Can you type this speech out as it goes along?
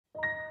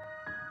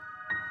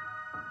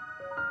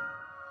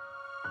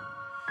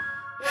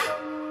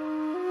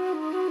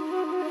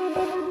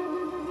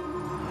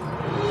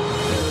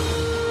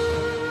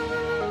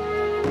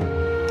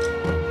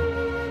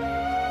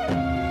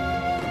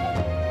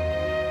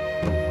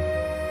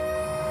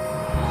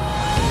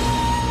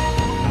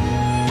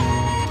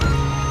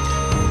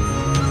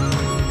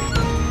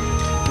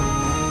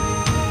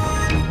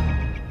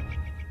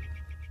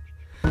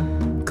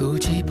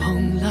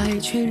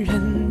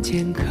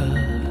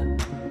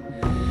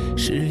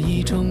是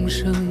一种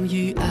生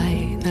与爱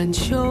难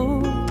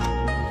求，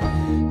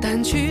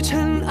但去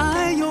尘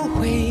埃又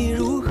会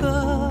如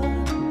何？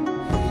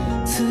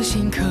此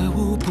心可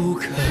无不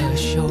可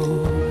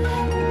休。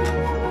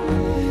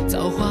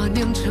造化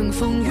酿成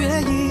风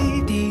月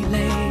一滴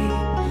泪，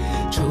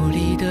伫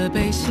立的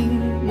悲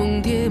心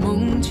梦蝶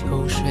梦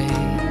秋水，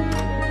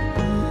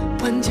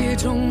万劫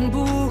终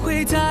不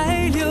会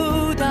再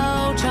流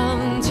到掌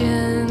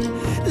间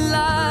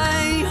来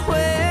回。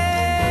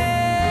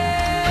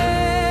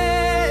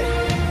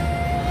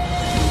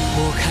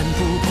我看不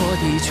破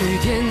地去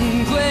天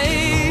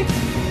规，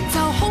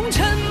造红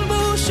尘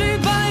不须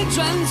百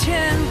转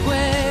千回。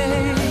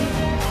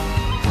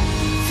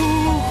浮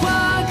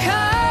花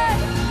开，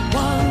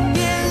望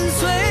年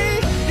岁，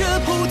惹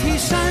菩提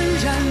潸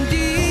然的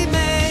美。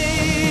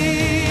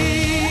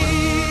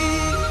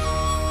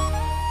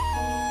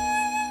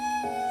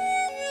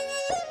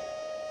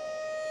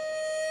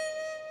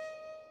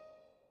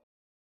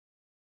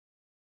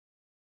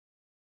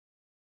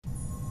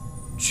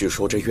据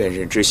说这怨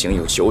刃之刑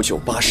有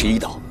981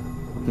刀，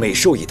每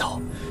受一刀，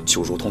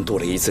就如同多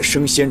了一次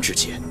升仙之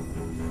劫。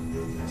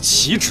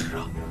岂止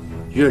啊！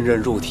怨刃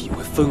入体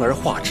会分而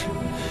化之，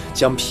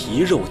将皮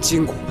肉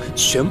筋骨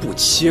全部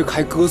切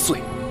开割碎，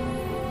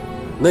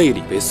内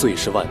里被碎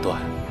尸万段，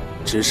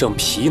只剩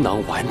皮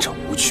囊完整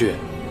无缺。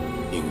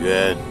应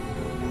渊，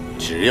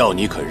只要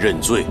你肯认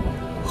罪，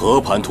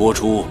和盘托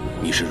出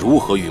你是如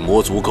何与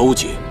魔族勾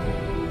结，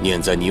念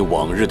在你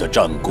往日的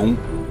战功，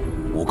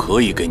我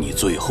可以给你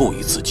最后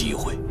一次机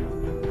会。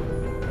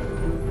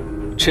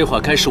这话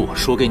该是我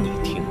说给你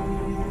听。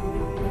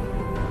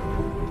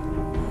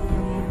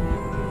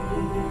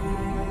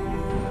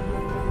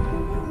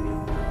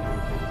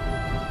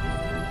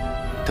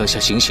等下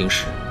行刑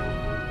时，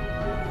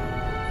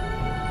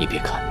你别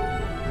看，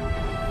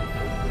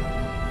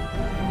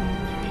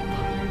你别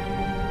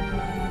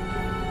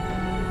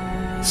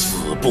怕，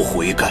死不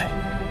悔改，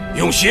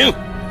用刑！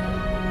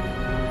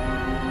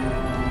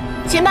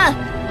且慢！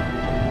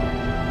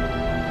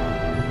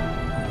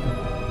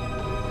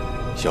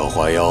小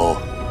花妖，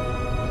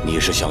你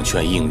是想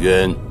劝应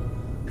渊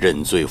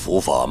认罪伏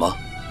法吗？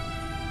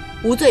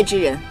无罪之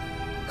人，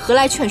何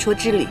来劝说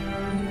之理？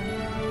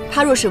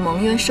他若是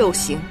蒙冤受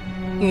刑，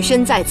女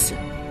身在此，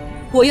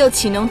我又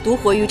岂能独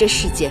活于这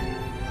世间？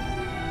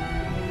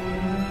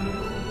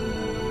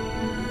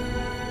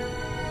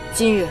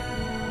今日，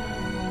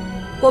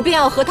我便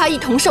要和他一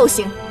同受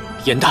刑。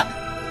颜淡，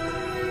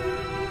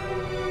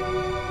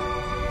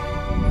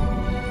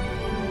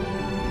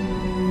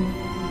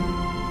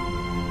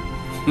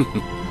哼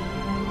哼，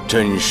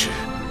真是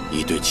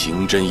一对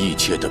情真意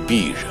切的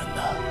璧人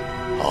呐！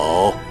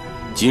好，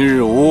今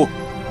日吾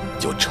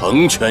就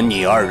成全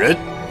你二人。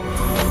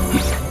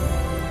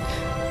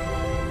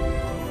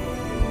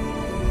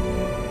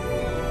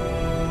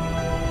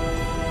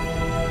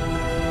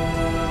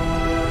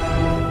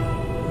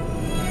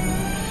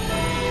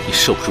你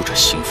受不住这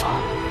刑罚，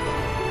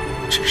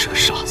真是个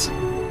傻子。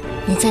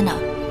你在哪儿，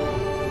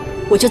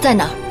我就在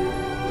哪儿。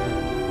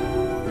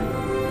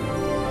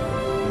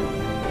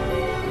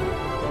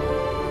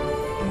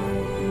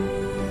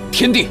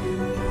天帝，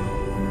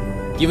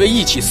因为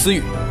意气私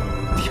欲，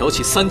挑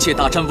起3界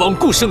大战，罔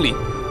顾生灵，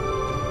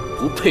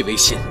不配为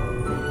仙，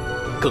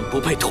更不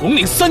配统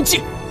领3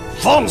界。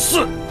放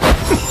肆！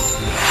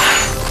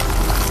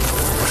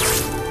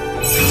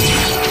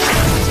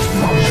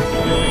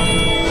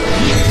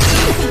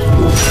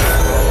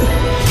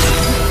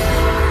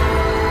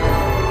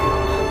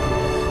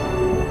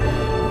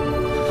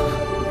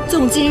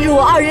纵今日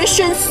我二人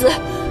身死，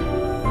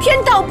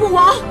天道不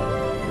亡，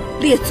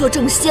列作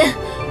正仙，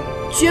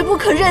绝不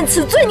可任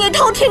此罪孽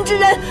滔天之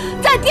人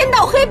再颠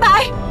倒黑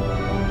白。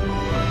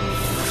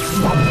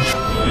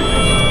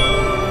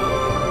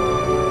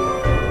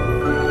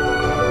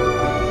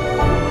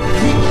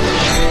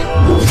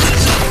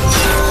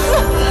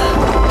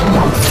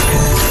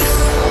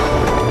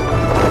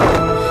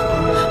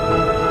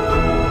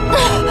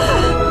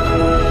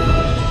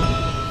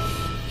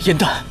颜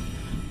淡，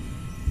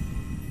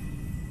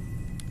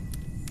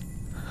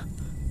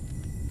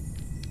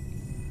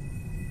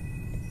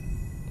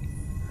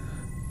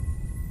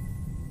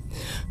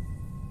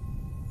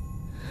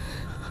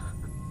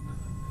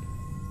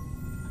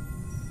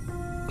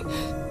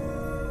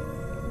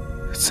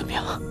怎么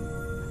样？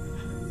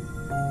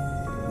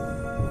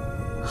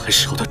还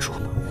守得住吗？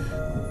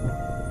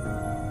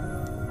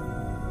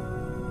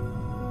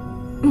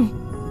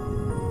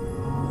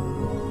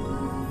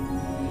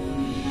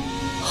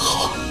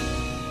好。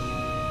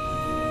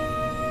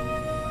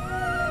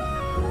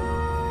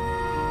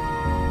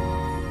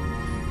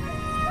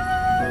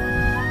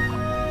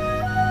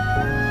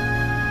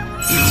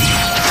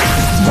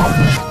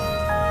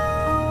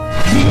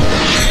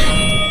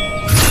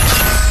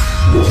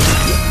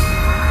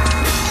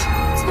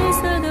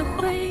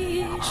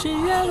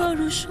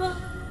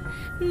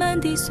满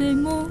地碎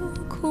木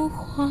枯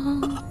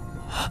黄，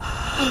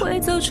会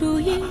走出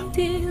一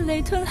滴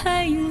泪吞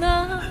海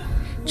浪，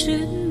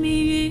执迷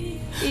于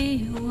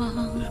遗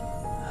忘。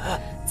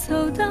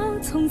走到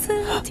从此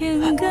天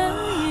各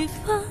一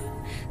方，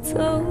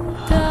走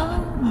到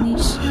你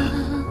家，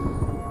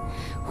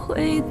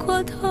回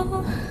过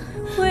头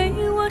为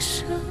我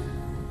生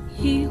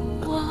一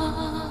娃。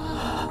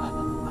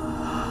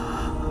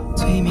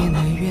最绵的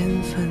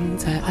缘分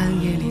在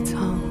暗夜里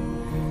藏，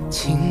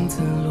情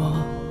字落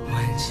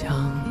晚香。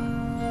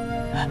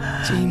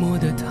寂寞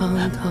的汤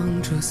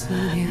烫出思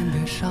念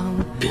的伤，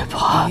别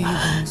怕，陪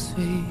伴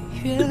岁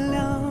月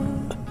凉。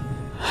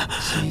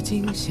洗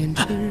尽纤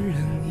尘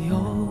仍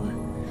有，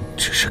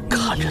只是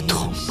看着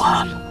痛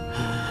罢了。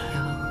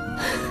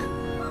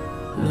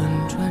轮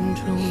转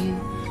中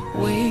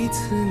为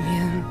思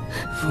念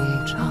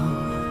疯长。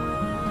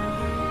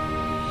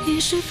一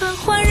世繁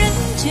华人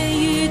间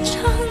一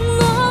场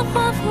落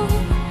花风，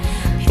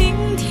平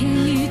添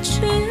一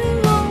池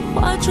落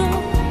花中，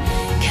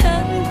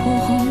看破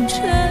红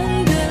尘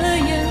的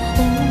眼红。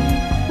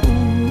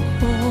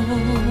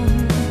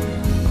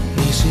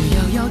你是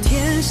遥遥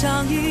天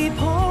上一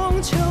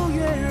捧秋月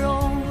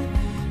容，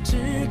只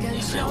感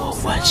因为我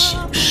万幸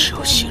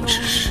手心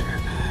之时，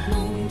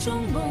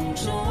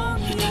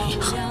一定也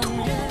很痛。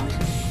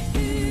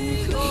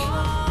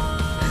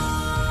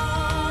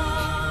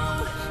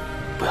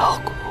不要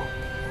哭，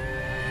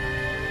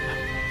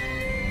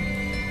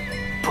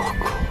不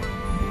哭。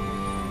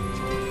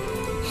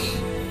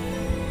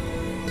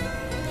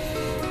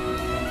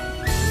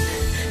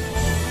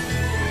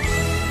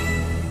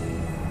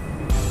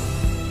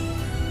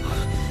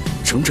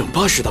整整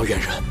80道怨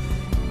人，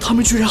他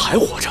们居然还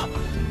活着，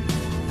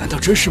难道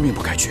真是命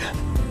不该绝？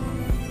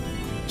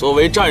作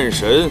为战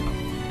神，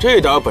这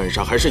点本事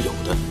还是有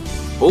的，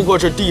不过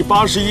是第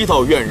81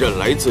道怨刃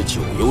来自九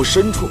幽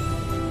深处。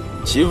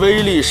其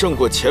威力胜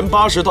过前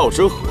80道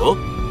之和，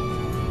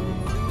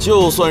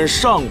就算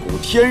上古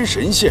天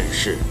神现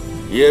世，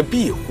也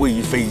必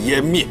灰飞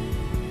烟灭。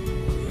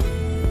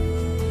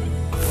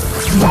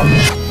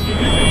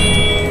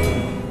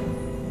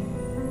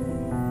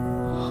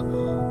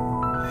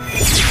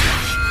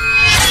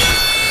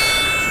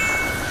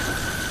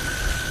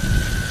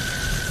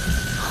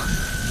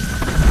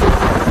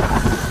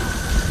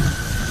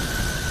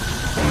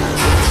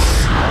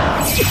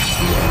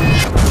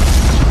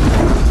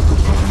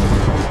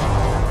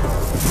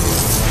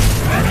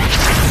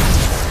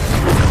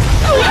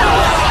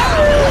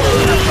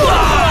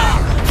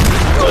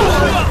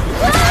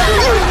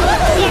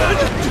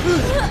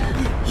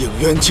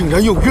竟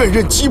然用怨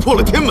刃击破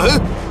了天门！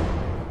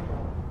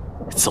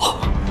走。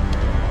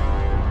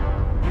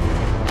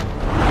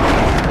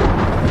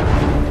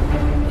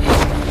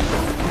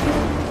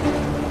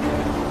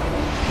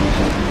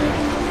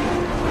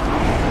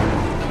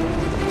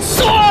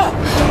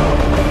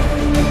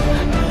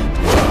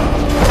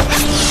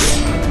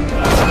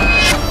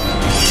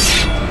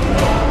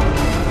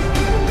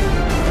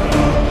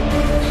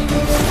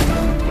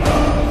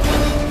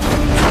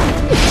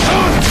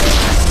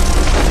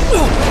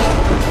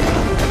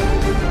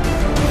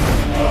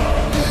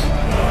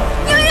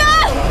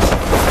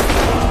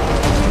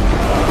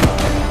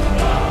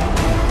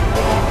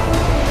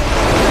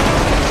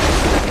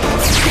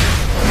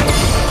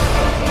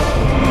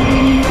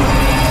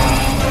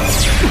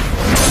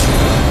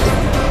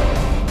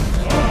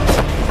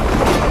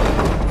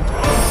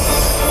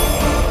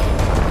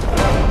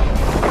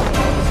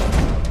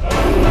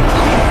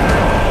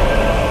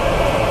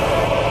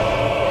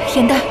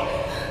颜淡，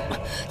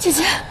姐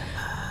姐，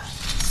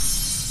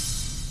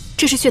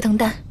这是血藤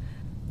丹，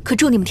可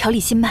助你们调理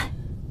心脉。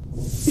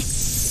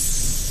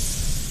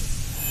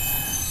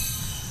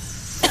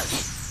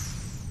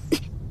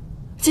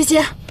姐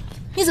姐，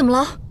你怎么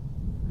了？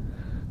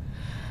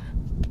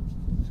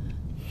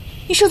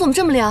你手怎么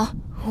这么凉？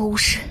我无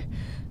事，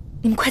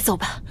你们快走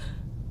吧。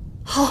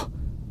好。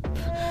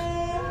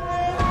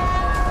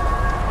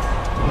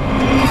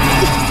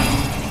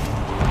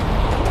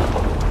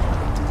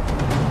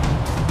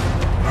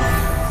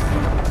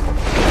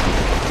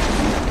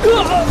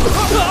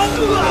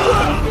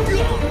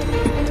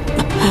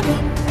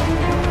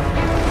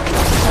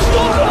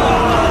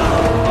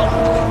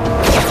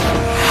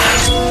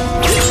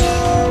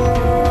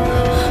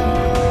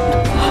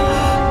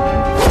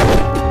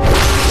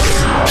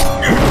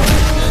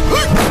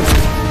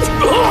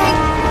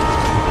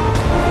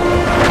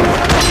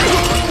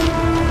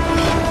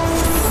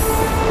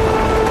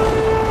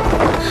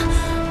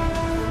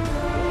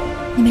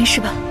你没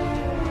事吧？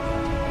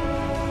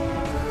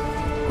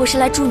我是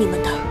来助你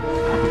们的。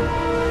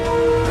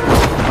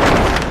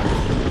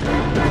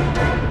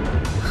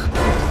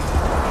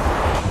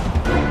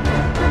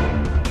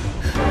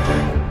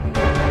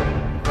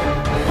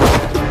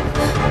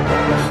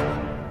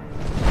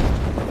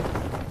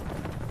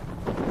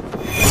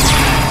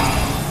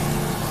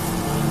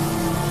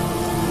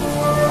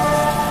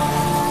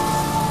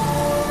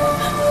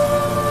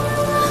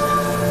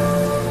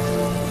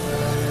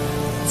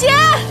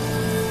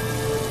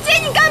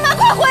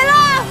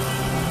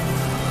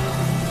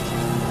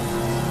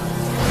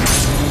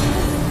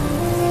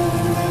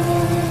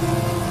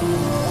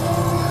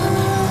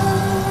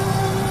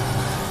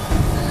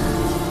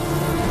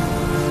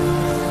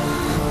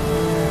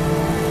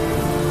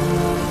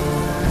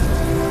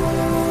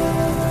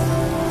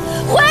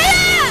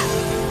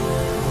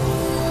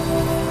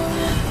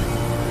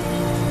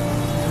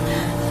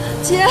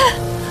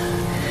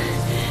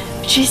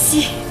芷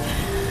溪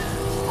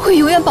会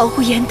永远保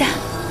护颜淡，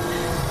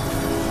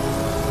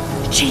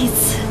这一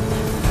次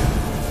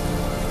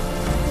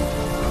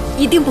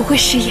一定不会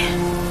食言。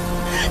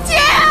姐，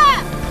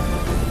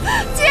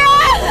姐，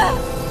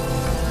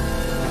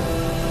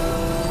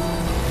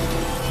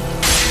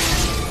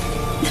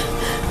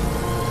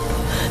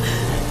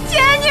姐，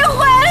你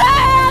回来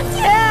呀，姐，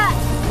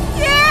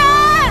姐，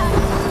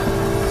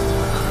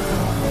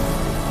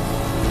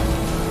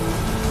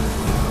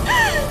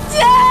姐，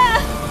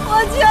我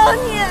求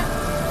你，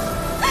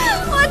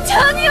我求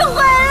你回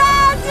来，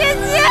姐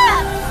姐。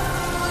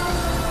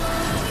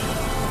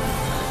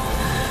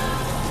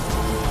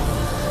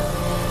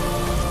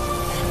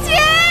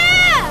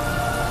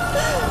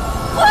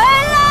回来，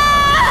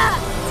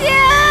姐！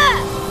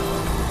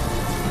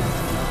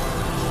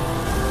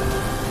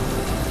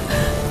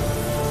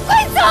快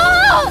走！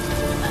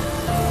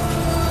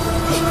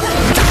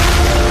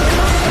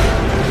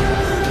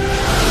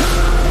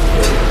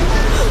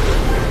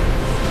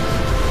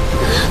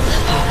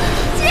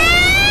姐！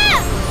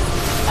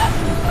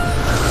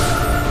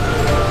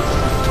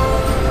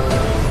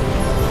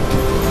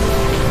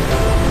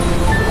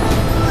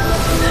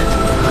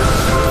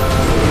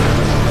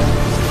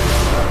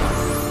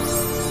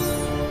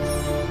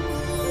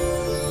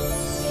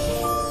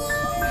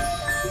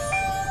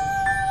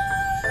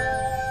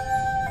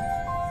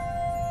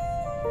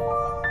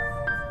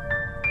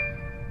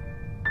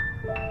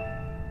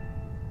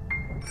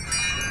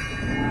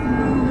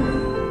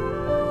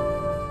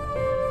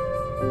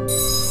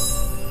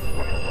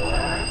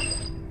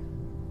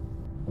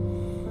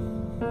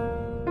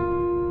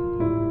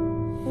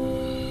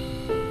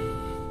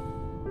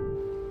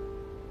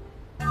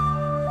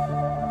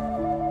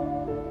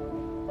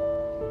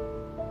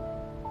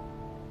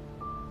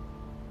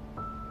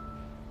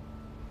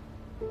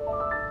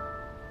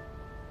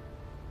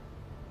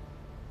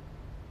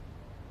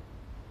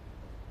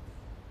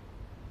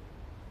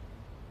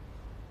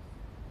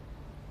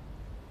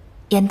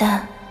颜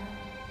淡，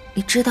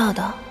你知道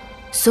的，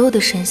所有的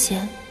神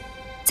仙，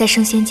在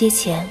升仙阶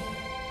前，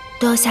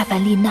都要下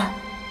凡历难，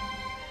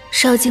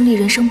是要经历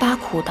人生8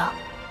苦的。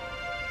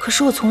可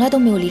是我从来都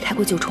没有离开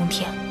过9重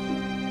天，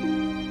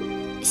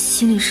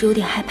心里是有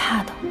点害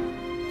怕的。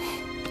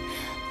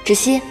芷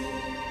溪，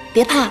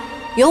别怕，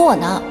有我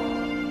呢。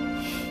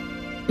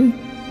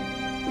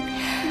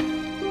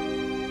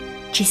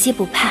芷溪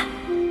不怕，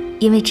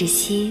因为芷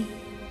溪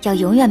要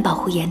永远保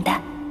护颜淡。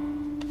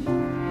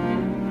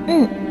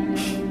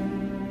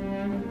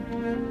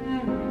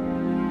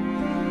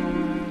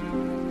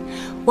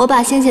我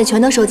把仙血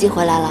全都收集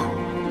回来了，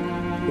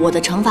我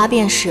的惩罚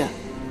便是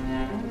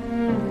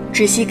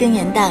芷溪跟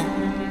颜淡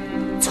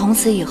从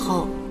此以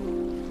后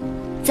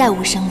再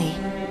无生离，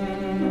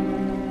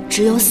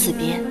只有死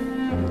别。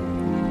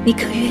你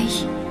可愿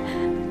意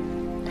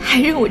还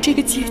认我这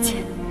个姐姐？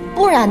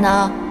不然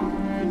呢？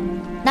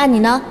那你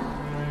呢？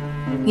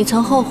你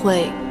曾后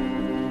悔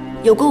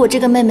有过我这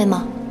个妹妹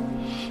吗？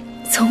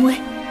从未。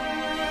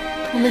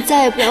我们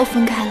再也不要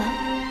分开了。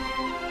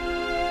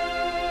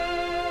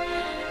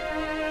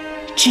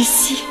芷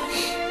溪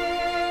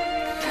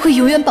会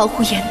永远保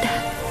护颜淡，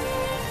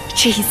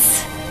这一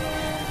次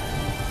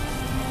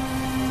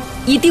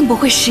一定不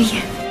会食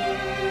言。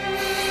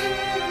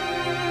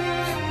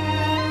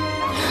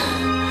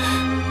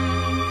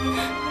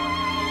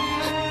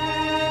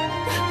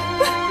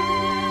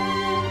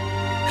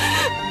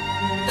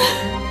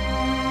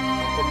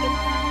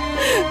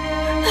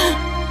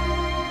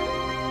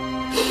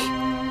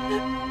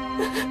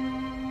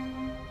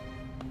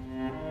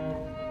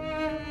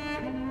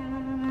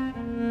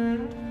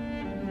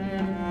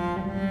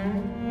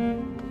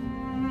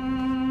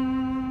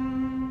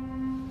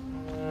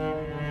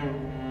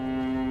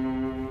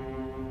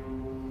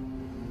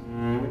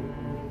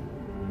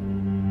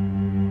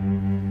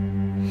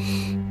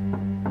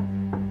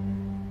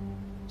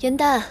颜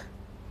淡，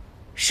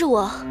是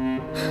我。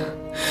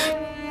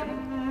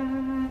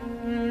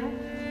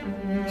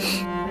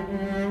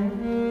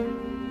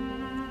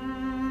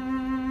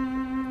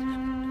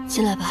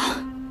进来吧。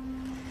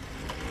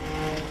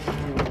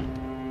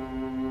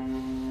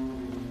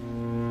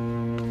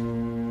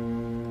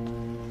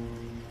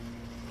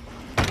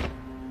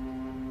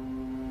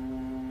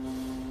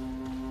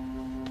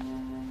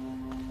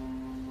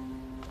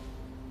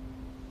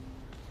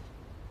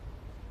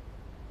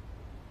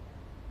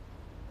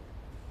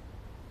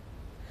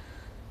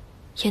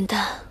颜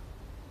淡，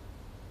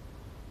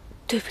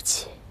对不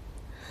起。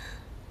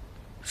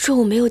若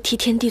我没有替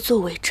天地做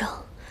为证，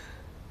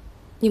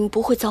你们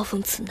不会遭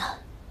逢此难，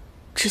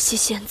芷溪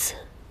仙子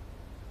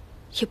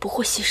也不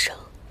会牺牲。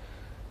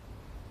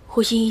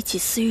我因一己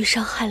私欲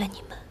伤害了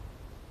你们，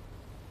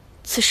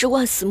此事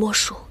万死莫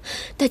赎。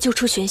待救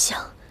出玄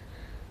香，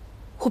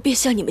我便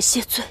向你们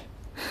谢罪。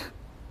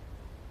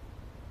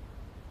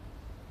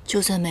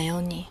就算没有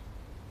你，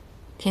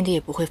天地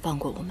也不会放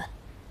过我们。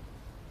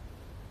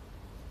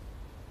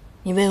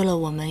你为了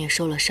我们也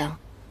受了伤，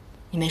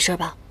你没事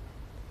吧？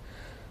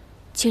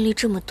经历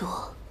这么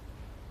多，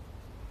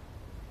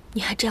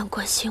你还这样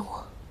关心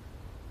我？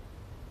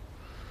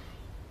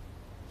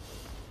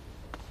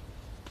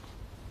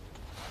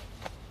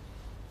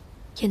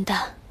颜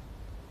淡，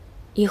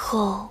以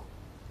后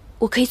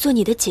我可以做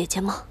你的姐姐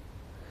吗？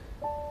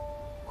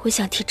我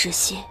想替芷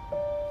溪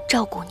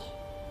照顾你，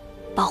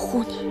保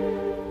护你。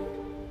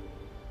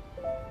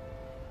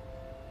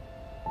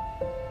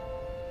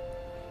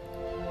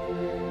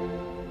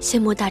仙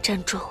魔大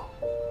战中，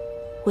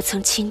我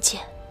曾亲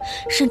见，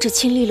甚至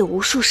亲历了无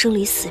数生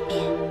离死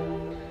别。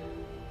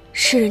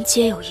世人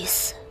皆有一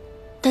死，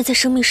但在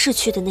生命逝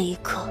去的那一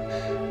刻，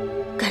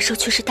感受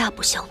却是大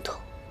不相同。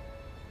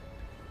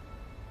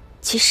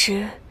其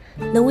实，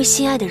能为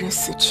心爱的人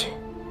死去，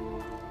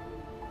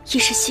亦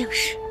是幸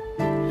事。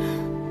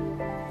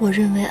我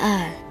认为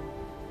爱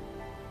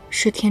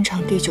是天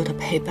长地久的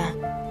陪伴，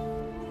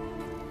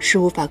是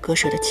无法割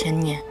舍的牵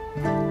念。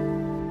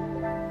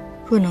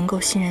若能够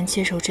欣然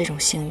接受这种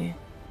幸运，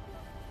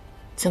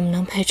怎么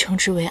能配称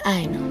之为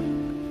爱呢？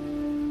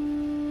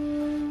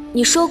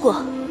你说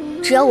过，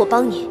只要我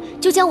帮你，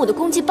就将我的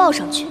功绩报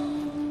上去。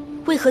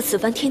为何此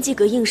番天机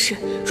阁应试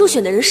入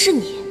选的人是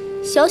你？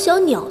小小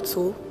鸟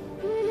族，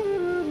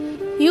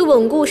与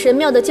稳固神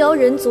庙的鲛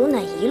人族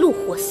乃一路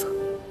货色，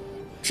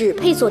只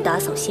配做打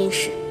扫仙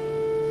士。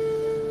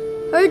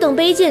尔等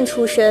卑贱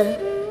出身，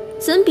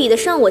怎比得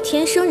上我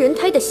天生人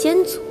胎的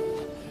仙族？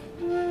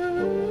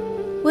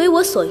为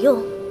我所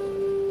用，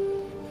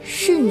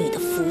是你的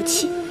福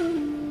气。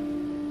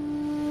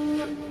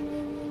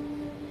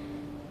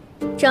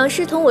长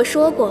师同我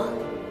说过，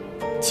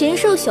禽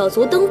兽小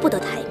族登不得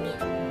台面，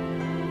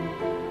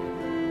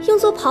用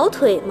作跑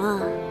腿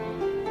嘛，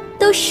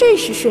倒甚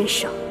是顺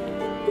手。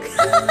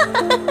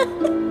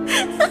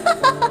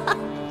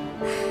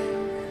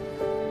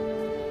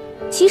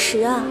其实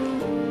啊，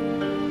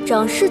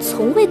长师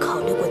从未考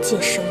虑过晋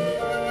升你。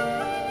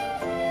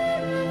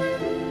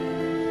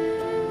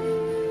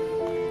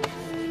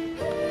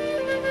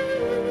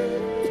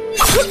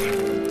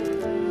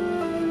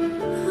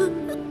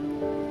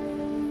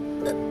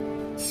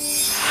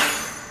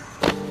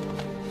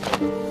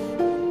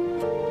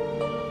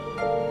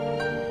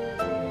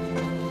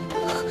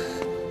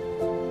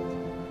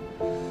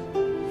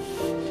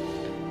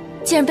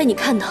既然被你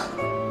看到，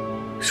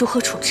如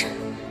何处置？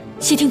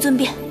悉听尊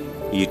便。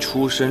以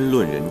出身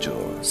论人者，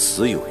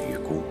死有余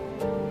辜。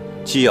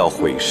既要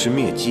毁尸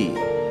灭迹，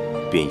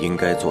便应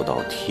该做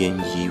到天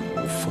衣无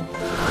缝。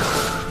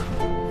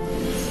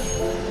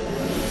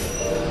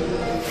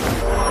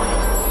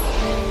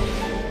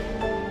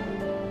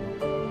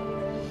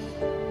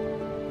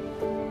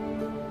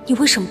你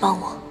为什么帮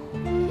我？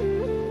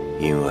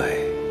因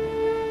为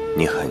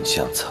你很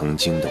像曾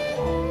经的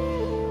我。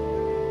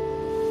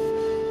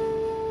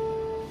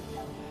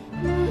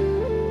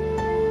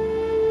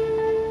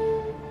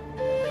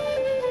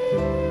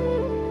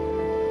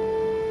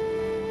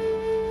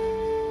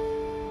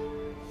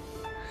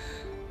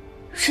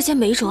世间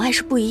每一种爱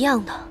是不一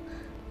样的，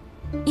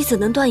你怎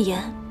能断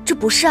言这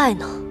不是爱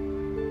呢？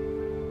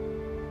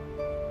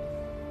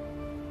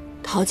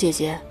陶姐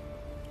姐，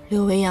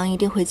柳维阳一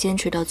定会坚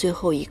持到最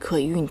后一刻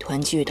与你团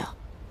聚的，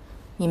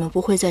你们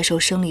不会再受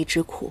生离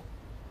之苦。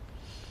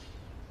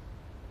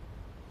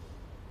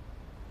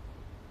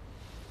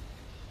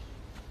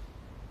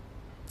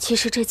其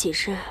实这几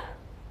日，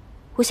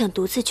我想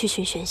独自去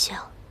寻玄香，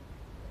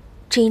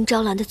只因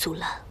招兰的阻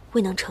拦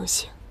未能成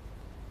行。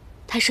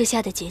他设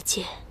下的结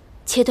界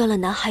切断了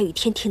南海与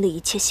天庭的一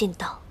切信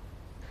道。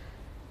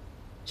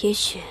也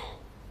许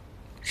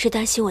是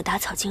担心我打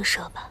草惊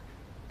蛇吧。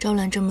招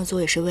兰这么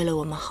做也是为了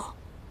我们好。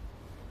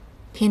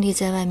天帝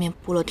在外面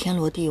部落天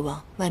罗地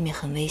网，外面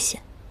很危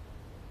险。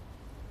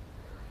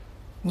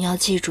你要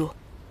记住，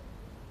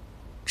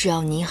只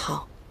要你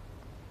好，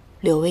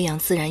柳微阳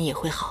自然也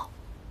会好。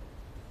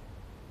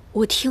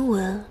我听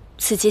闻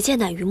此结界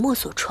乃余墨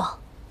所创，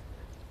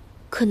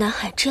可南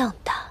海这样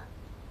大，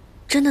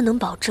真的能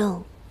保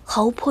证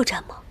毫无破绽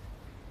吗？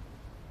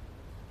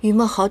余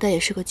墨好歹也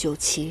是个九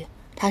旗，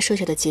他设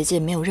下的结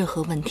界没有任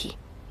何问题。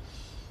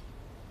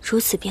如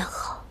此便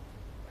好。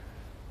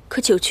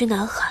可久居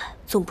南海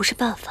总不是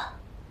办法。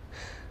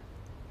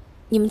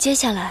你们接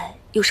下来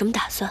有什么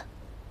打算？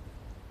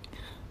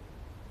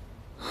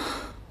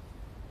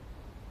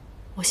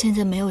我现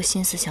在没有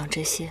心思想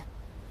这些，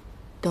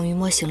等余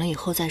墨醒了以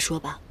后再说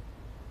吧。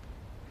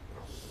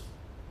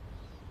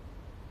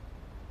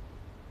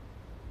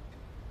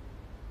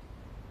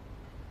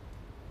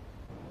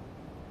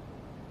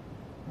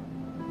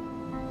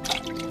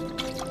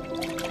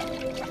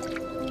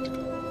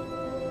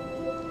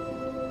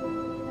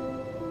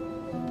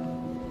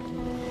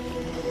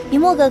余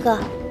墨哥哥，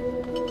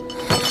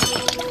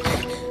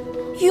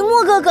余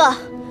墨哥哥，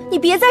你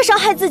别再伤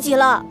害自己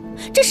了。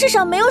这世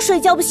上没有水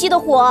浇不熄的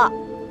火。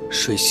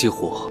水熄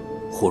火，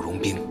火融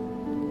冰，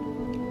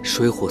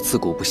水火自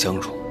古不相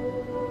容，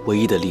唯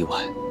一的例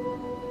外，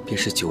便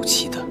是九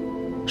旗的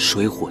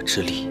水火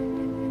之力。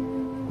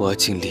我要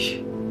尽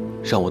力，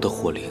让我的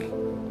火灵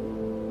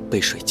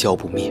被水浇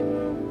不灭，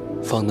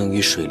方能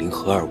与水灵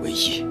合二为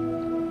一。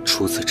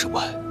除此之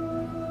外，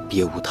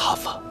别无他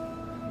法。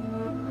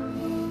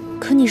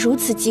可你如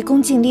此急功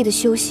近利的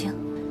修行，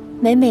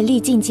每每历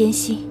尽艰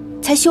辛，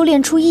才修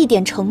炼出一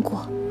点成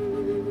果。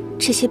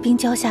这些冰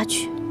浇下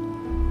去，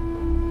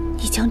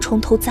你将从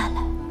头再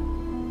来。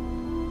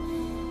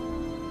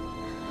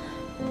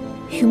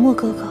雨墨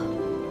哥哥，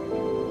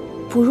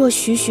不若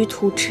徐徐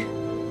图之。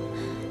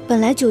本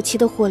来9期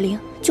的火灵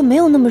就没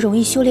有那么容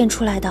易修炼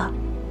出来的。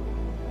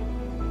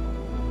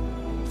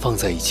放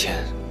在以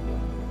前，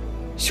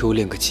修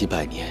炼个几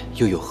百年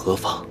又有何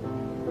妨？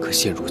可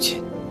现如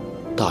今，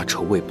大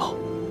仇未报，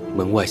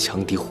门外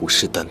强敌虎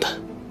视眈眈，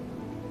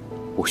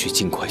我需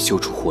尽快修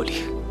出火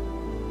灵，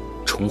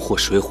重获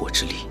水火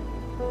之力，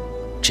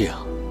这样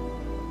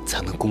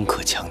才能攻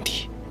克强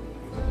敌。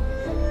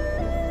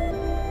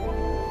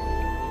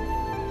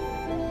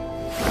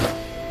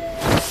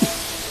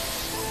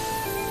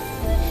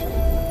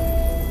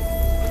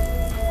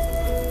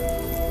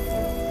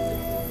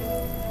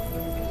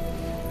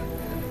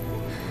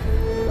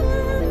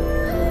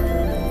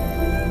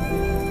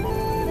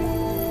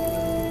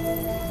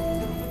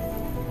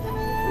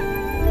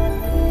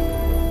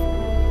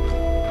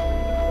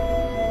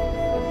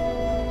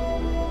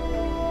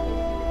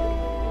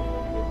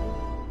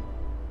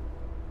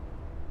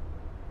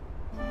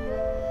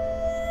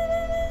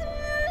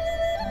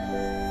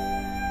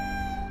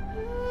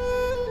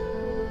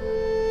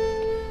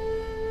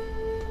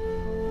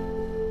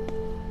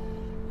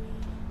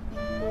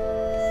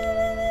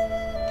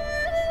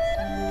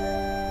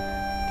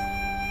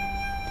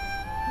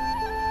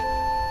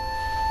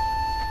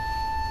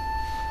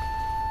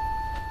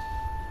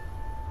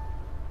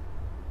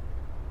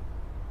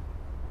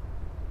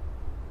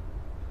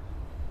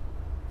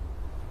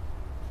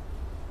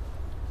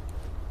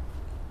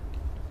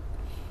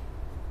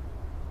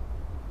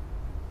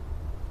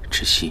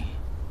芷溪，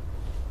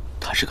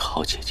她是个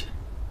好姐姐。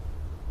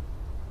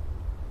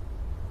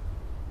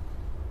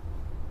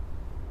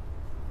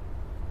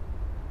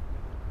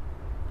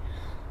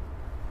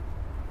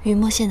余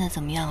墨现在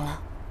怎么样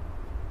了？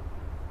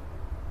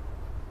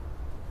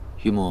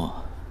余墨，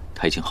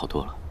他已经好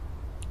多了，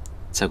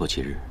再过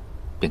几日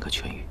便可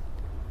痊愈。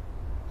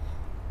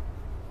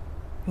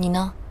你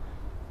呢？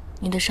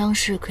你的伤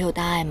势可有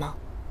大碍吗？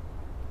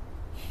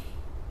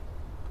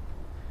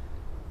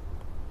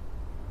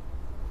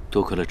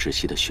多亏了芷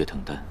溪的血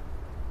藤丹，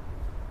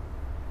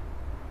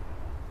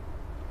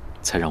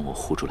才让我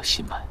护住了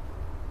心脉，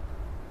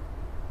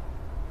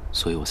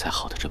所以我才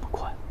好得这么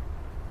快。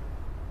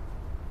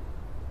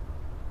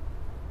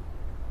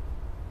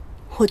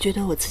我觉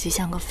得我自己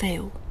像个废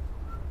物，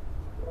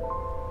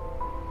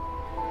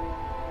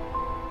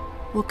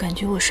我感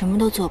觉我什么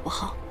都做不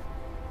好。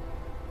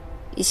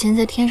以前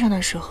在天上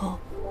的时候，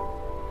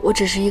我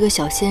只是一个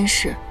小仙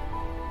士，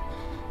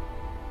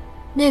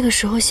那个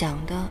时候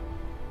想的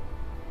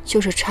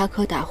就是插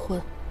科打诨，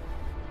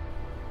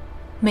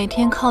每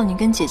天靠你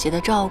跟姐姐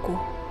的照顾，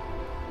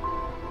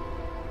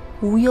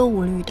无忧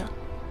无虑的，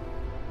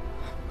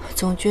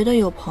总觉得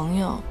有朋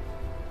友、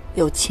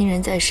有亲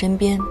人在身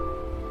边，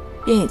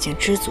便已经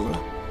知足了。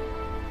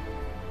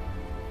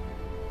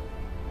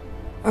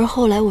而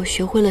后来我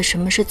学会了什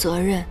么是责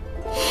任，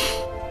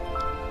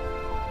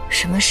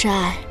什么是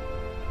爱。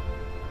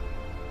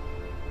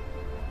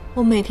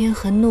我每天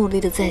很努力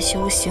的在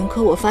修行，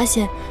可我发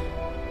现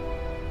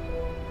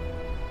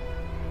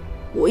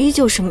我依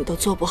旧什么都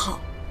做不好。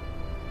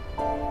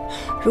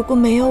如果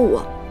没有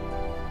我，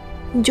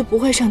你就不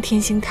会上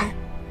天星台，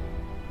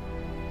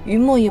余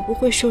墨也不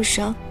会受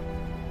伤，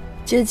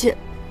姐姐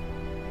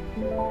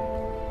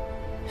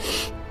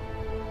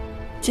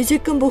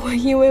更不会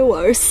因为我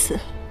而死。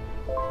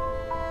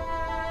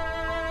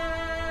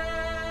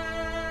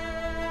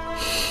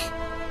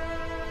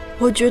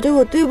我觉得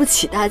我对不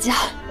起大家。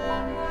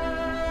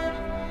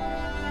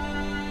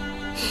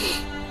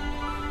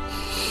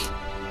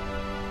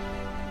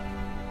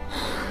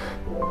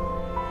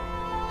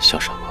小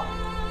傻瓜，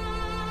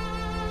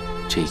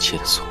这一切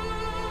的错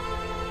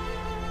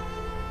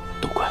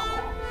都怪我。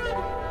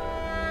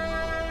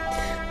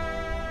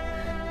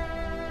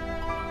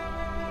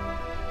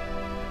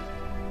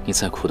你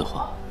再哭的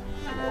话，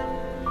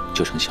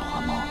就成小花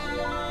猫了。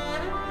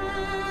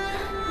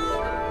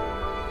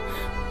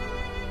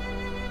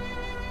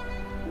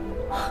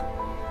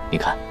你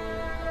看，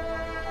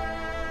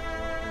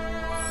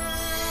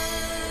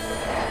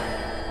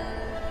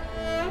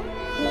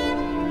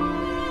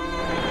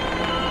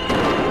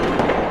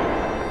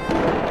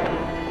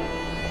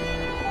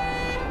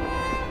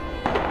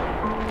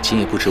今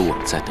夜不知我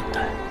们在等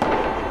待，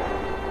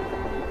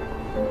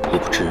也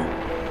不知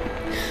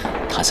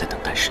他在等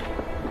待谁。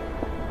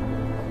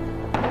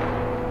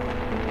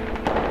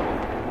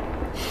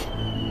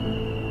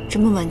这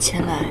么晚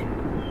前来，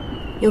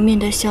又面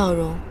带笑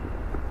容，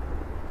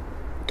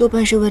多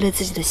半是为了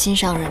自己的心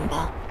上人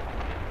吧。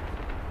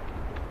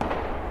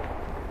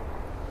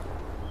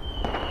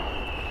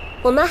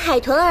我们海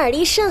豚耳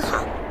力甚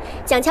好，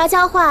讲悄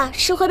悄话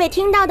是会被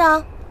听到的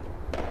哦。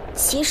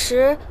其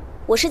实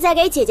我是在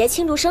给姐姐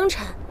庆祝生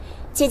辰，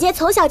姐姐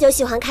从小就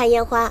喜欢看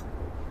烟花，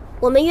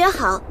我们约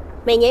好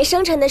每年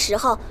生辰的时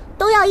候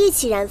都要一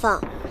起燃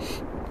放。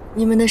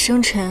你们的生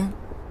辰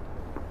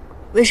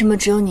为什么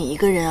只有你一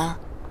个人啊？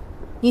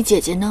你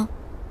姐姐呢？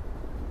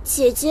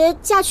姐姐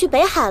嫁去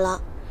北海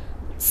了，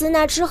自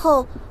那之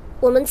后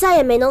我们再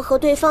也没能和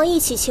对方一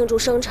起庆祝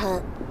生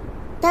辰，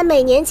但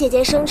每年姐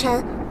姐生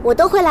辰，我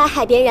都会来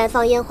海边燃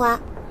放烟花。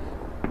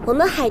我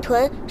们海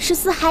豚是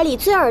四海里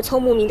最耳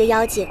聪目明的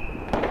妖精，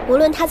无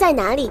论它在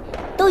哪里，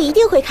都一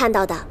定会看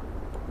到的。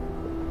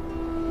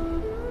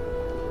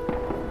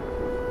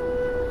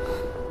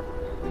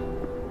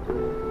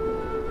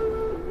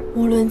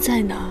无论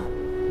在哪儿，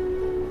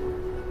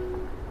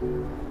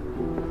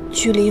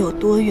距离有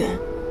多远，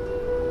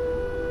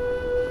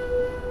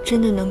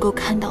真的能够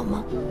看到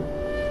吗？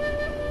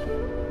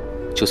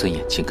就算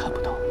眼睛看不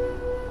到，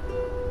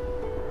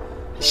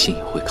心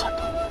也会看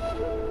到。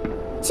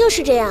就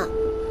是这样，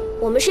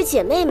我们是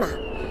姐妹嘛，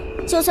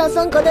就算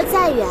分隔得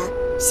再远，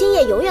心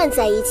也永远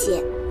在一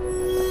起。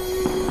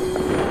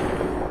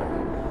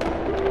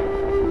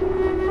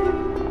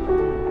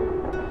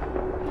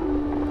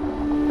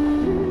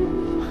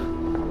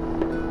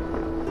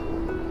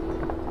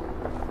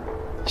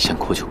想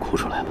哭就哭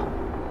出来吧。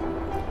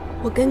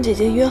我跟姐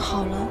姐约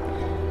好了，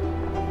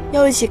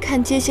要一起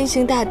看接星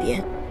星大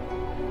典，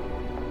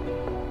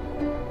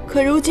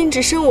可如今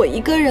只剩我一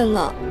个人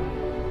了。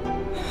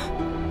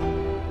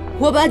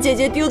我把姐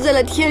姐丢在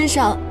了天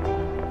上，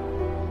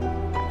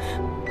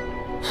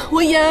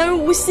我言而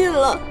无信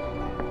了。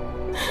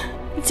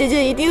姐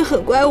姐一定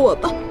很怪我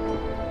吧？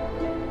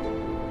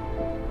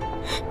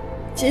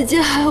姐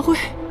姐还会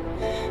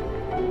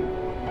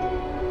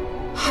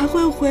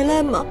回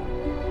来吗？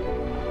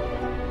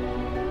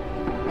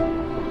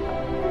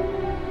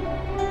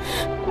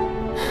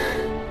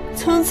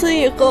从此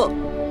以后，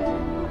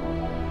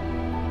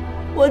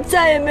我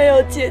再也没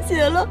有姐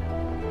姐了。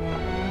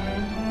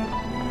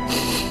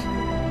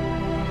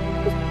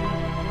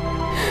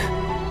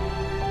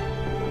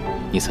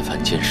你在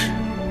凡间时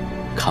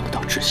看不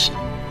到窒息，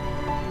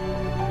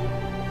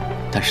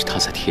但是他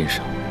在天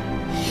上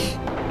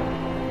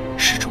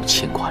始终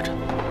牵挂着，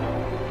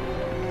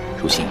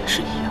如今也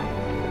是一样。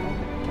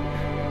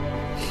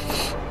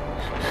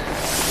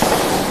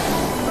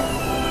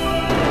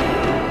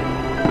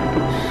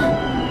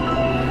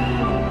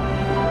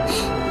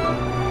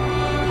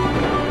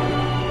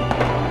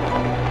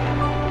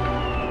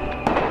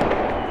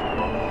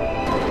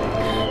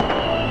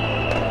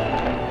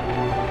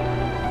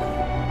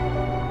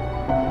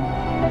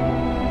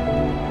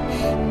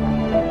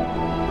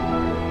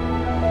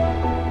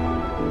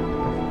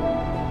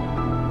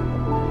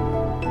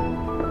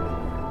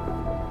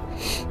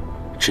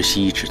窒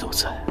息一直都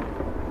在，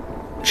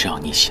只要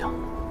你想，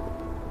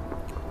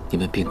你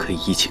们便可以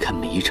一起看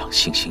每一场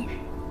星星雨。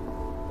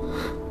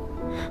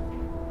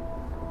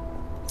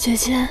姐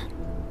姐，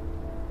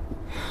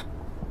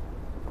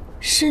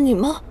是你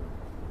吗？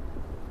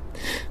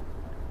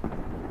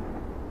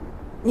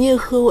你也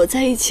和我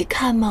在一起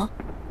看吗？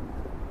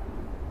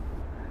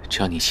只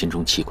要你心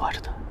中记挂着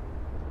他，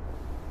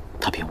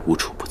他便无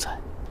处不在。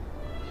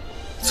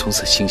从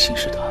此星星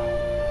是他，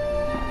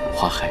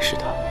花海是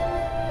他，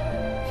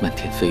漫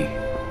天飞雨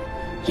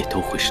也都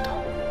会是他。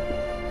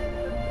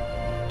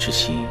窒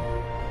息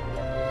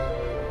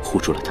护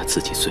住了他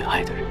自己最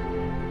爱的人，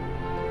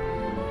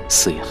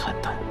四叶菡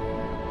萏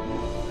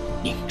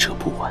凝澈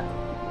不完，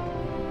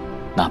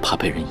哪怕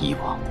被人遗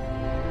忘，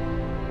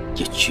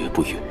也绝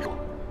不陨落。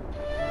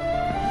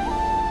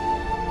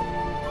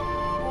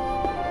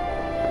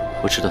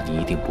我知道你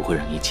一定不会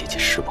让你姐姐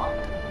失望的，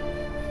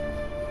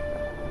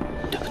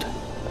对不对？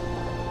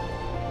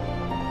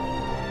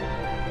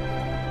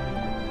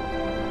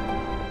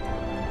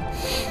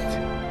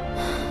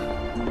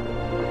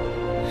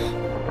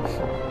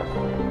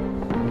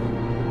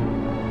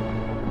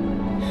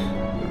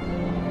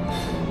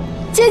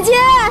姐姐，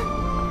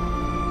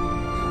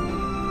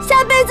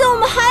下辈子我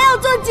们还要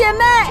做姐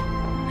妹，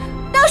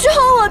到时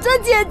候我做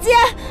姐姐，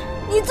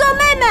你做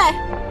妹妹，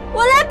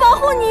我来保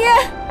护你，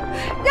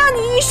让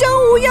你一生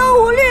无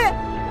忧无虑。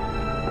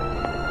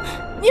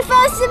你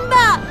放心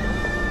吧，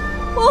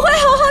我会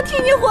好好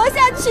替你活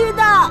下去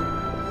的，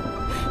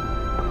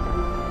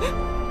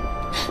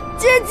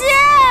姐姐。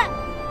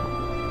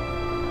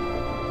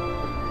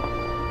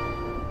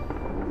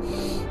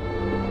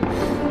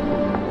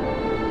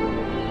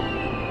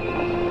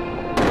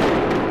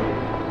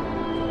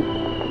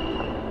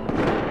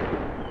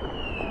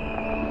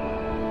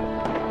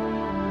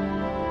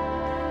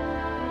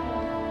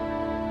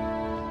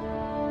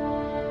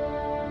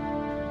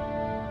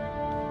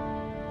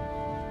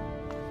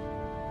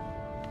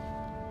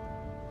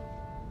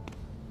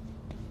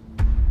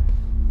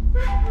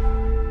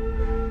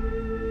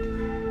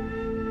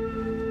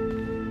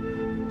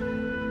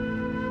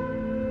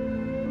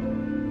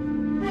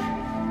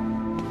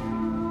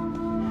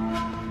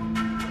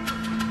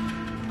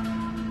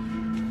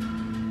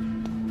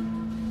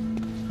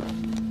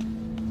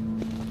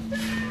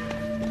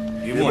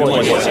余墨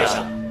坐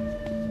下。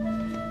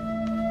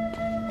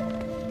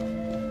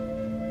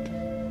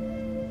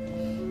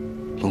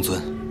龙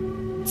尊，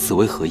此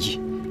为何意？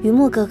余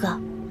墨哥哥，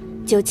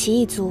九岐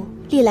一族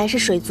历来是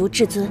水族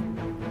至尊，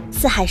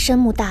四海深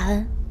慕大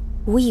恩，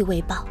无以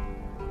为报。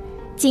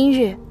今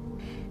日，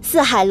四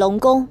海龙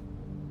宫，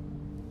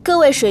各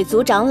位水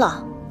族长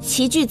老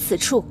齐聚此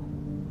处，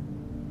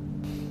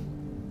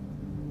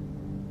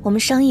我们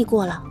商议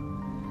过了，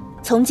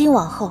从今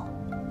往后，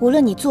无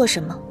论你做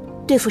什么，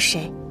对付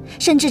谁，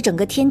甚至整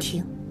个天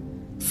庭，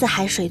四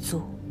海水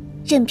族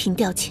任凭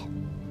调遣，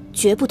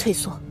绝不退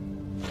缩。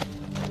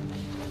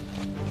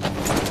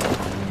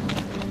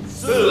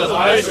四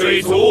海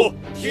水族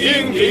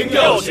听凭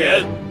调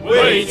遣，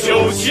为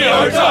九旗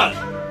而战。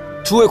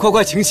诸位快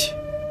快请起。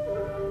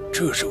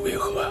这是为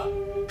何啊？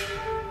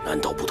难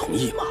道不同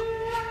意吗？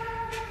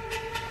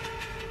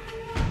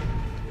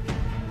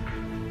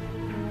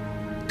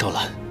赵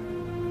兰，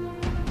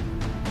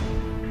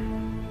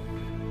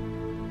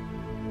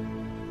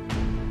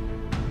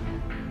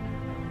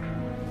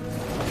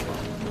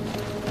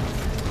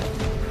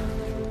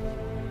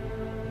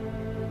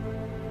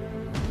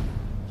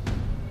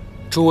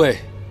诸位，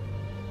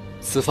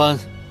此番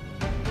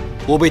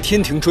我被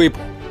天庭追捕，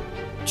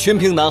全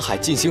凭南海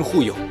进行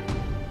护佑，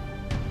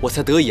我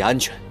才得以安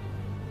全。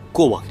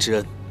过往之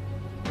恩，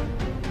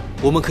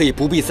我们可以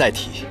不必再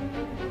提。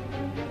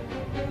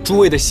诸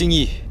位的心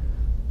意，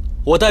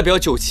我代表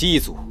九旗一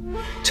族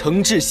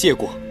诚挚谢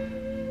过。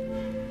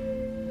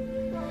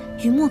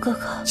余墨哥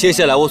哥，接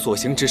下来我所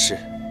行之事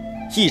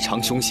异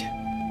常凶险，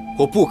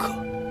我不可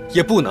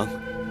也不能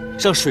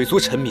让水族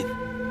臣民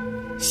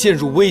陷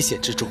入危险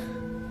之中。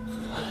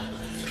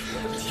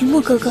余墨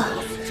哥哥，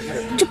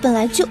这本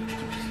来就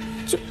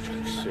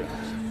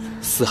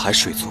四海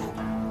水族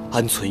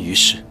安存于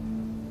世，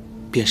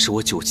便是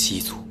我九旗一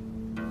族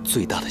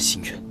最大的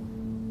心愿。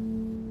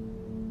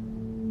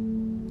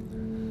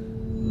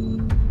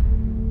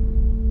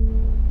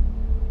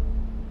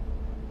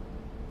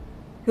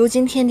如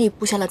今天帝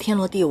布下了天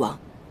罗地网，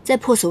在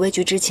破所危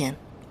局之前，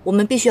我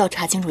们必须要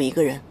查清楚一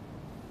个人。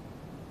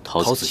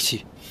陶子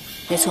期。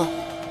没错，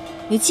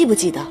你记不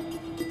记得，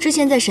之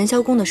前在神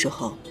霄宫的时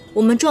候，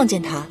我们撞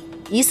见他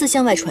疑似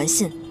向外传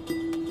信，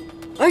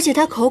而且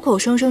他口口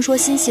声声说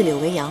心系柳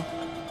维扬，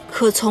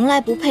可从来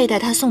不佩戴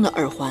他送的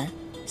耳环，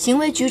行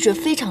为举止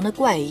非常的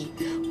怪异。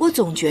我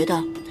总觉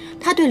得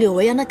他对柳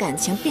维扬的感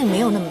情并没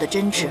有那么的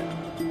真挚。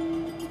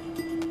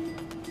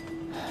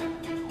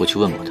我去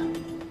问过他，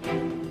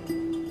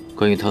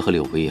关于他和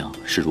柳维扬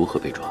是如何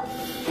被抓，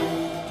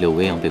柳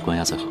维扬被关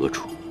押在何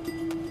处，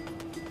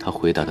他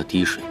回答的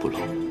滴水不漏，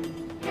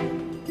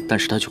但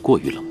是他却过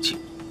于冷静。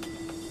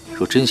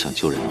若真想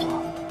救人的话，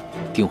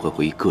定会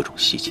回忆各种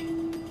细节，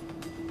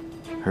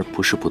而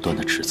不是不断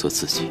的指责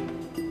自己，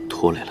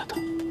拖累了他。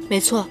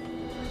没错，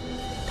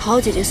陶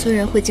姐姐虽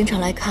然会经常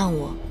来看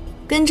我，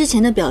跟之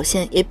前的表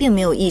现也并没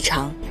有异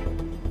常，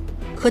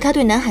可她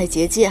对南海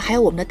结界还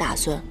有我们的打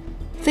算，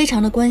非常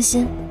的关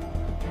心。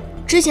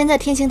之前在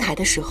天星台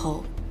的时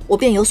候，我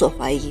便有所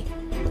怀疑，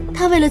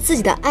她为了自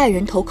己的爱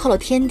人投靠了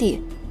天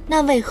帝，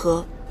那为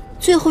何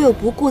最后又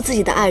不顾自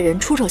己的爱人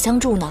出手相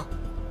助呢？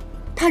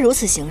她如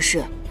此行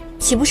事，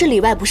岂不是里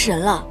外不是人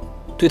了？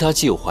对他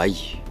既有怀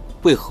疑，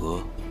为何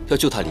要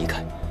救他离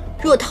开？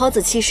若陶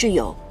子期是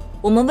友，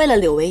我们为了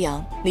柳维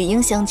扬理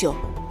应相救；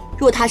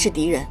若他是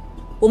敌人，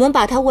我们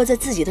把他握在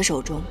自己的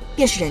手中，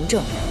便是仁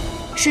政，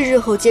是日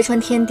后揭穿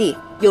天地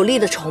有力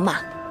的筹码。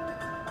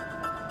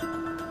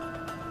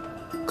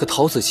可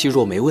陶子期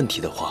若没问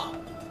题的话，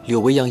柳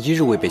维扬一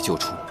日未被救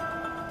出，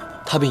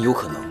他便有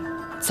可能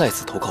再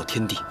次投靠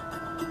天帝。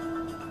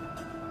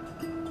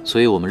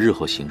所以我们日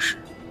后行事，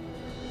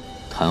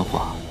谈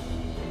话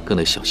更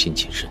得小心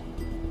谨慎，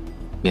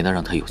免得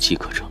让他有机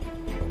可乘。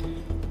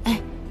哎，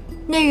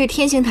那日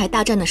天星台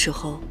大战的时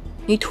候，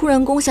你突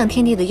然攻向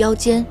天帝的腰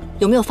间，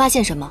有没有发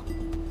现什么？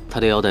他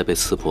的腰带被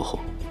刺破后，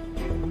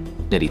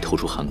那里透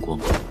出寒光，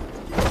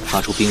发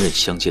出兵刃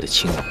相接的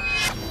轻音。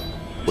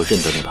我认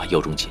得那把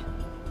腰中剑，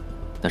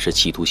那是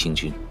基督星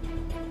君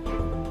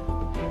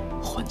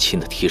缓亲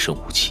的贴身武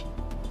器。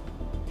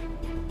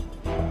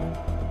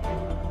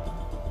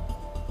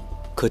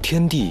可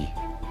天帝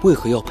为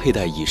何要佩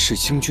戴以示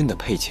星君的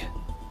佩剑？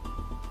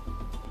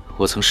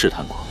我曾试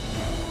探过，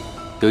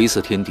有一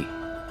次天帝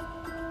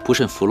不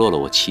慎拂落了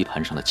我棋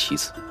盘上的棋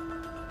子，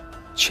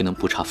却能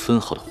不差分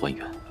毫的还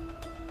原。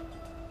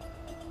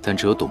但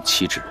只有懂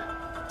棋之人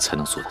才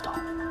能做得到。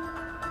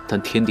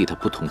但天帝他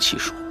不通棋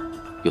术，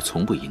又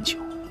从不饮酒。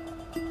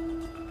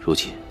如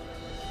今，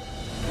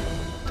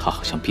他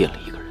好像变了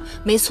一个人。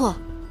没错，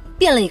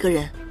变了一个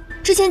人。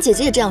之前姐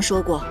姐也这样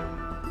说过，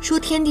说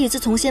天帝自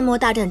从仙魔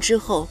大战之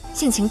后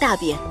性情大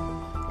变，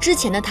之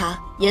前的他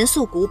严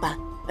肃古板，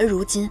而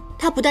如今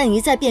他不但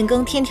一再变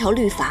更天条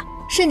律法，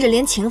甚至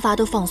连刑罚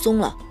都放松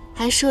了，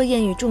还设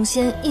宴与众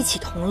仙一起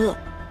同乐。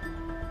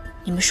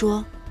你们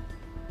说，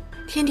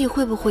天帝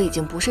会不会已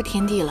经不是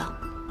天帝了？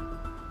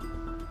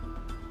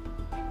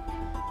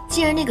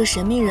既然那个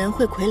神秘人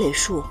会傀儡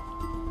术，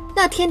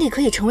那天帝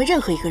可以成为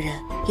任何一个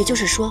人，也就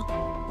是说，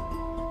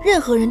任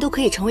何人都可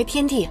以成为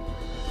天帝。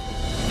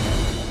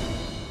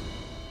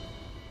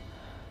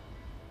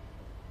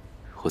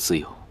我自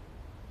幼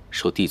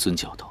受帝尊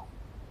教导，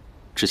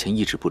之前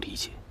一直不理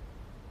解，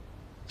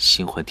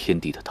心怀天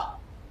地的他，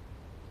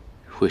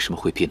为什么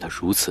会变得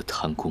如此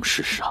贪功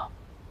嗜杀？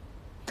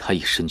他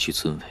以身居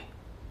尊位，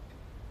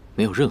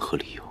没有任何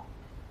理由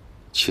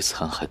去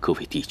残害各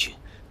位帝君，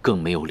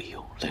更没有理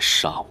由来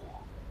杀我。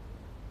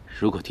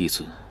如果帝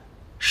尊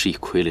是以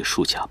傀儡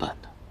术假扮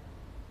的，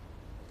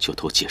就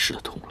都解释得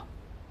通了。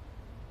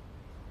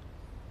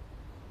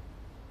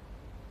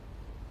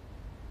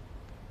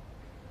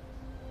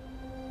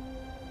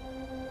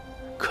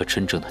可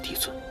真正的帝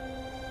尊，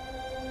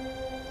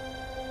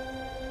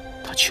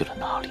他去了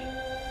哪里？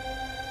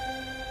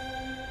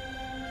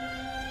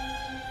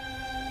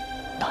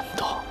难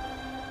道……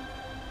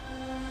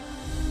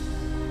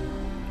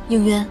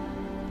应渊，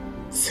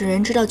此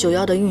人知道九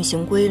妖的运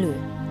行规律，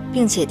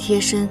并且贴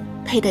身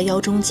佩戴妖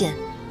中剑，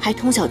还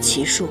通晓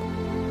奇术。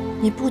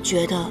你不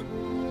觉得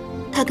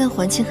他跟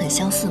环清很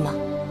相似吗？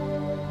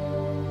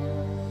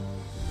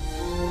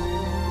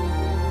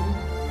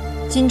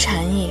金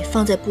蝉翼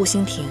放在步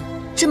星亭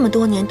这么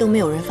多年都没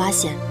有人发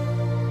现，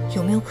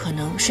有没有可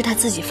能是他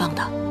自己放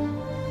的？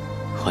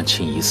环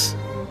清已死，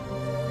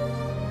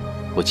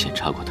我检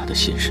查过他的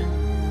心神，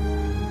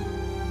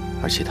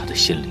而且他的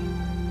心灵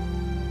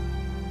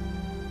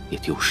也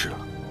丢失了。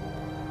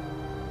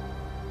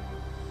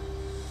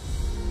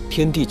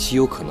天帝极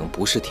有可能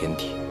不是天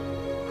帝，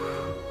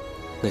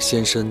那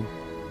仙身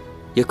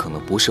也可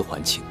能不是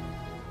环清。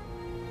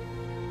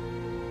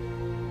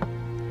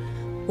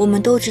我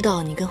们都知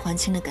道你跟环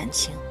清的感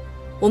情，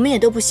我们也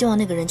都不希望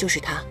那个人就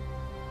是他。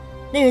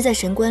那人在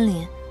神关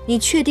林，你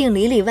确定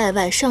里里外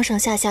外上上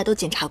下下都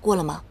检查过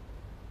了吗？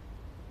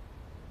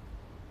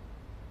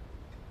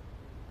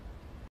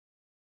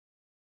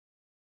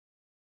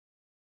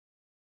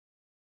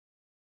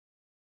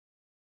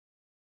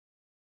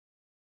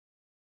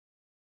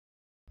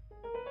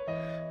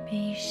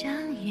闭上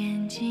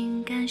眼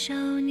睛，感受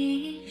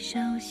你手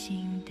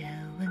心的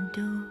温度，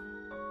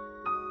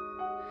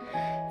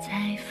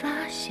才发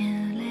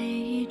现泪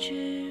已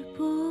止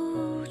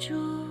不住，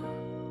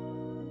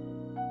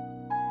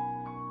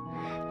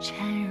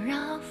缠绕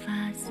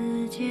发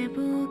丝解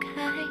不开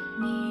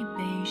你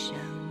悲伤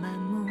满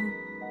目，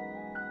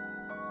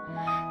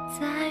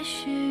再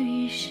续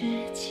一世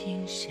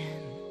情深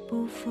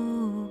不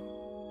负。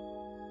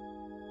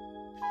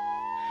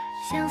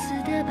相似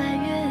的白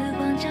月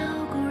光照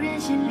故人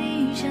心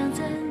里伤，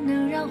怎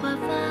能让花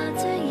发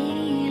最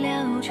意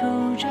料初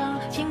妆？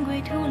金龟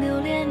徒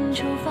留恋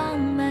处放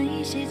慢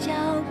一些脚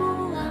步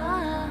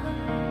啊，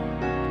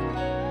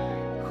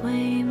回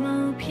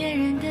眸骗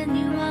人的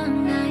凝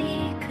望，那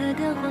一刻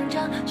的慌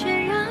张，却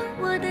让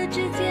我的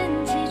指尖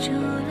记住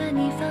了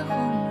你泛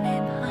红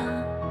脸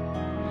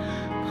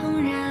庞，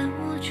怦然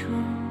无处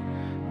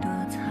躲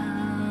藏。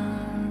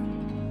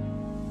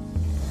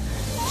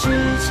咫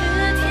尺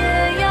天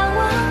涯望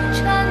穿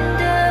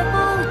的不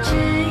止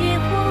一壶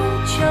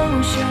秋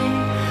水，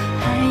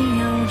还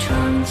有闯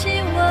进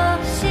我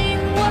心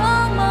我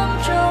梦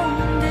中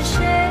的谁。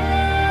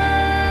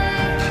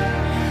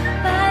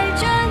百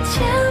转千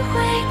回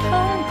痛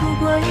不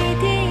过一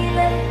滴泪，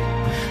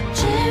只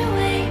为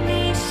你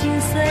心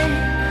碎。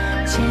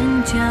前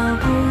脚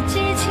不及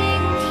青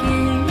天，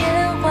烟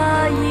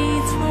花易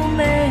蹙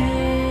眉。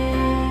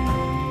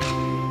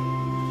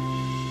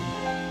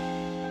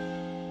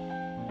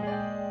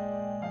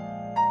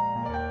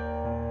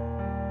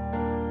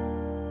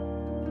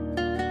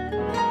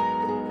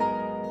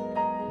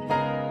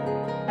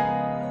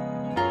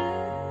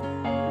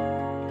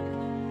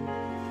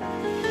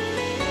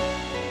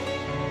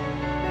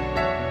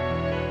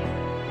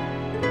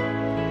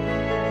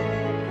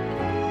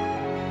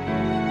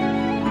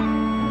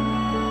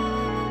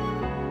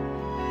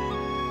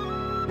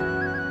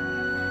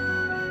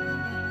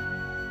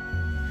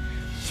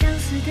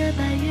的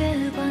白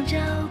月光照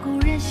故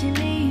人心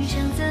里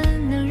伤，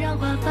怎能让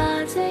花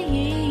发最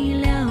意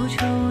料初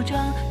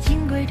妆？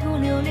金龟徒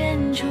留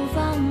恋处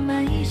放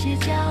慢一些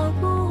脚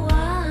步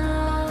啊，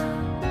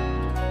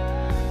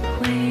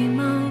回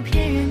眸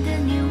骗人的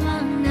凝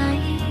望，那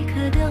一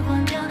刻的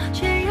慌张，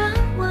却让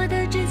我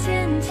的指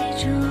尖记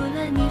住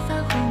了你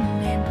泛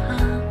红脸庞，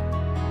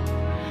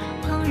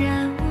怦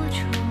然无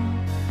处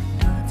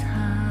躲藏。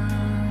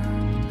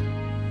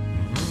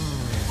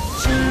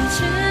咫尺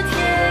天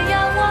涯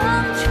望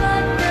穿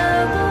的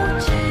不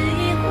止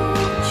一壶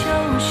秋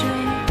水，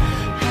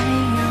还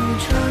有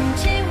闯进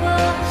我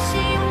心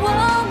我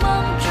梦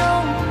中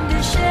的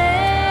谁。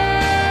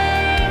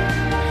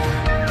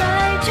百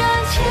转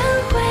千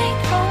回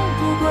痛不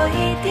过一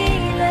滴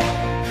泪，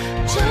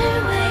只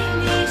为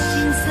你心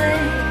碎。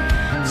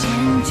前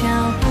脚